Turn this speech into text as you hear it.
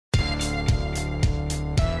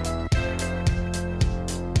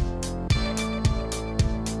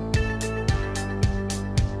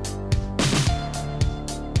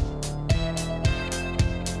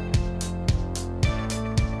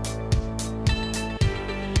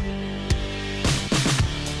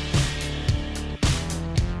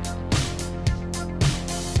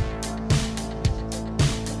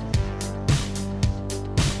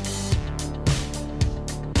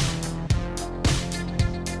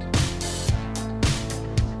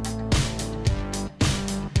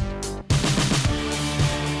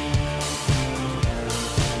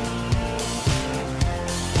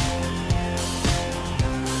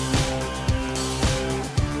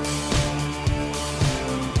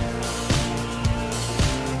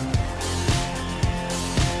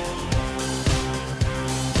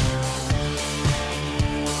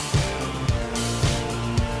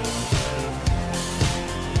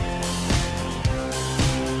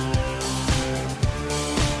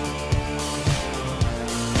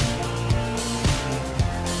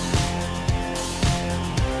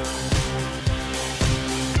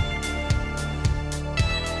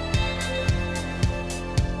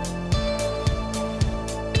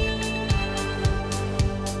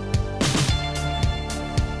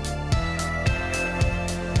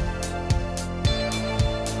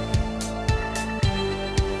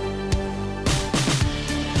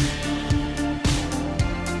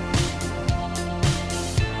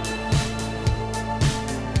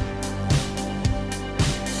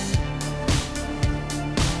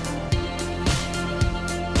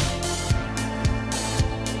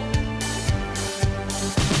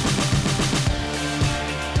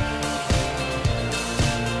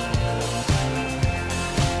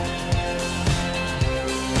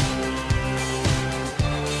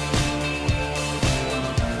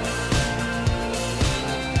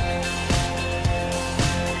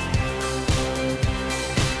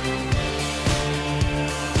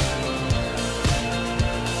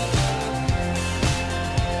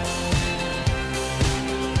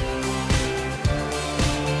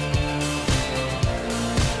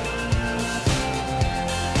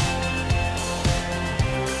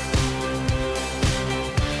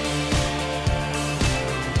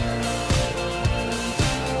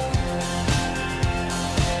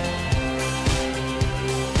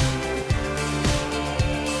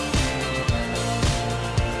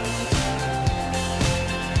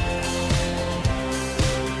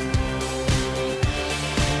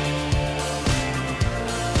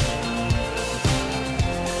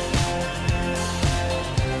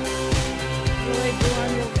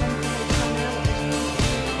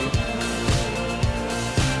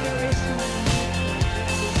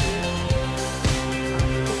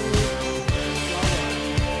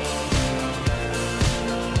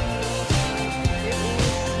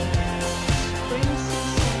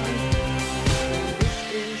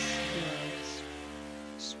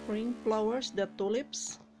flowers, the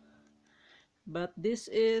tulips, but this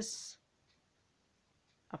is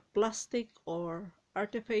a plastic or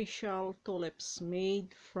artificial tulips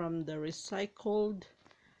made from the recycled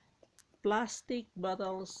plastic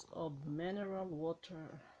bottles of mineral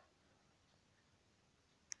water.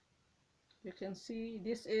 You can see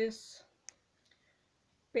this is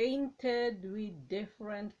painted with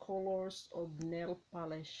different colors of nail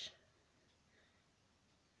polish.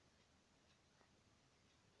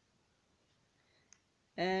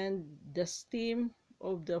 And the stem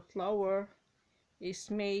of the flower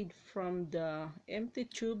is made from the empty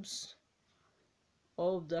tubes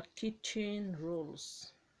of the kitchen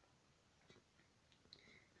rolls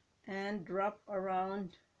and wrapped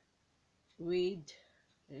around with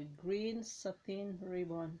a green satin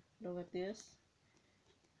ribbon. Look at this.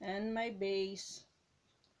 And my base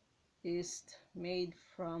is made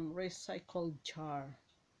from recycled jar.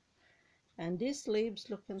 And these leaves,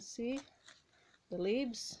 look and see, the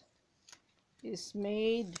leaves is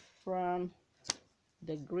made from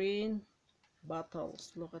the green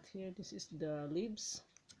bottles. Look at here, this is the leaves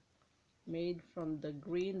made from the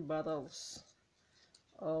green bottles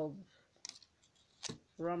of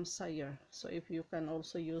Ramsayer. So if you can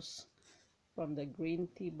also use from the green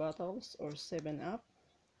tea bottles or 7-Up.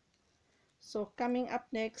 So coming up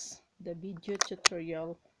next, the video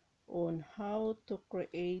tutorial on how to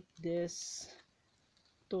create this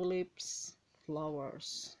tulips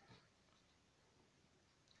flowers.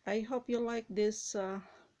 I hope you like this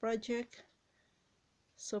project,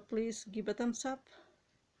 so please give a thumbs up,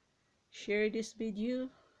 share this video,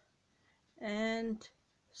 and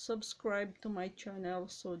subscribe to my channel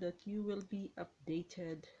so that you will be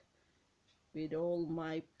updated with all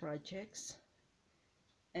my projects.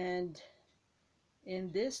 And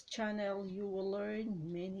in this channel you will learn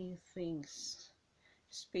many things,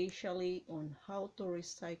 especially on how to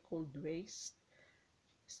recycle waste,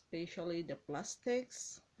 especially the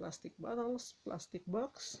plastics, plastic bottles, plastic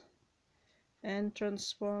box, and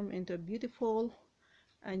transform into a beautiful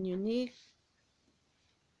and unique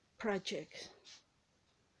project.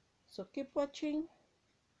 So keep watching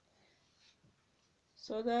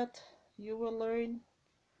so that you will learn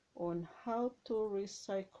on how to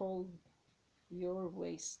recycle your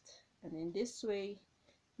waste, and in this way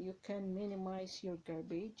you can minimize your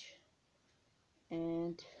garbage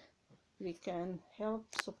and we can help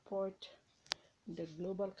support the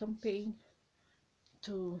global campaign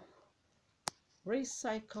to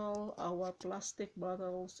recycle our plastic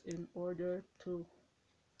bottles in order to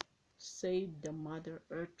save the Mother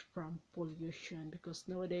Earth from pollution, because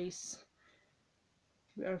nowadays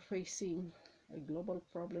we are facing a global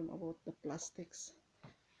problem about the plastics.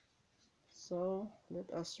 So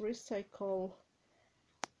let us recycle.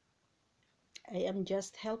 I am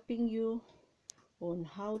just helping you on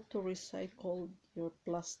how to recycle your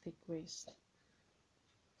plastic waste.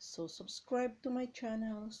 So subscribe to my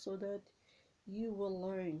channel so that you will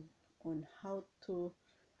learn on how to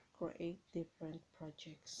create different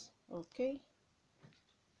projects. Okay,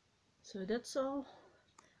 so that's all.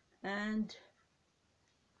 And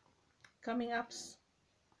coming up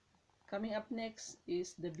next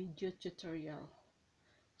is the video tutorial.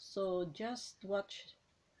 So just watch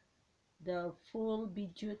the full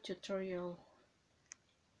video tutorial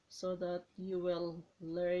so that you will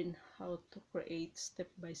learn how to create step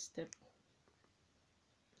by step.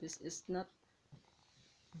 This is not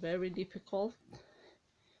very difficult.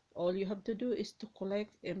 All you have to do is to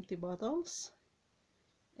collect empty bottles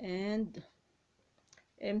and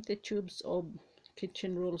empty tubes of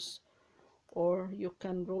kitchen rolls, or you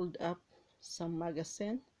can roll up some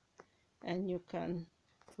magazine and you can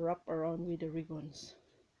wrap around with the ribbons.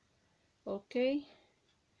 Okay,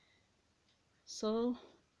 so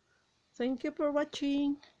thank you for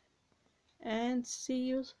watching and see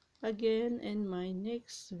you again in my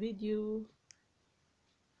next video.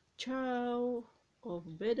 Ciao! Of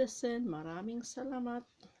Bedesen, maraming salamat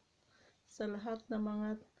sa lahat ng mga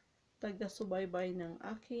taga-subaybay ng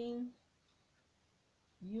aking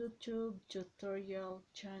YouTube tutorial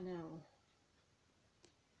channel.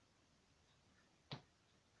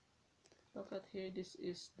 Look at here, this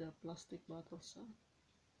is the plastic bottles.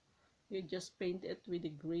 You just paint it with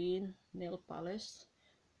the green nail polish.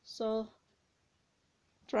 So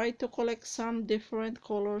try to collect some different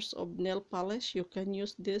colors of nail polish. You can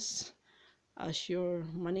use this as your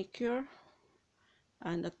manicure,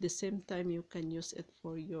 and at the same time you can use it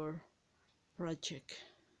for your project.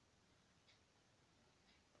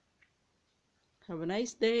 Have a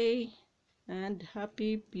nice day and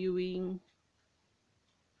happy viewing.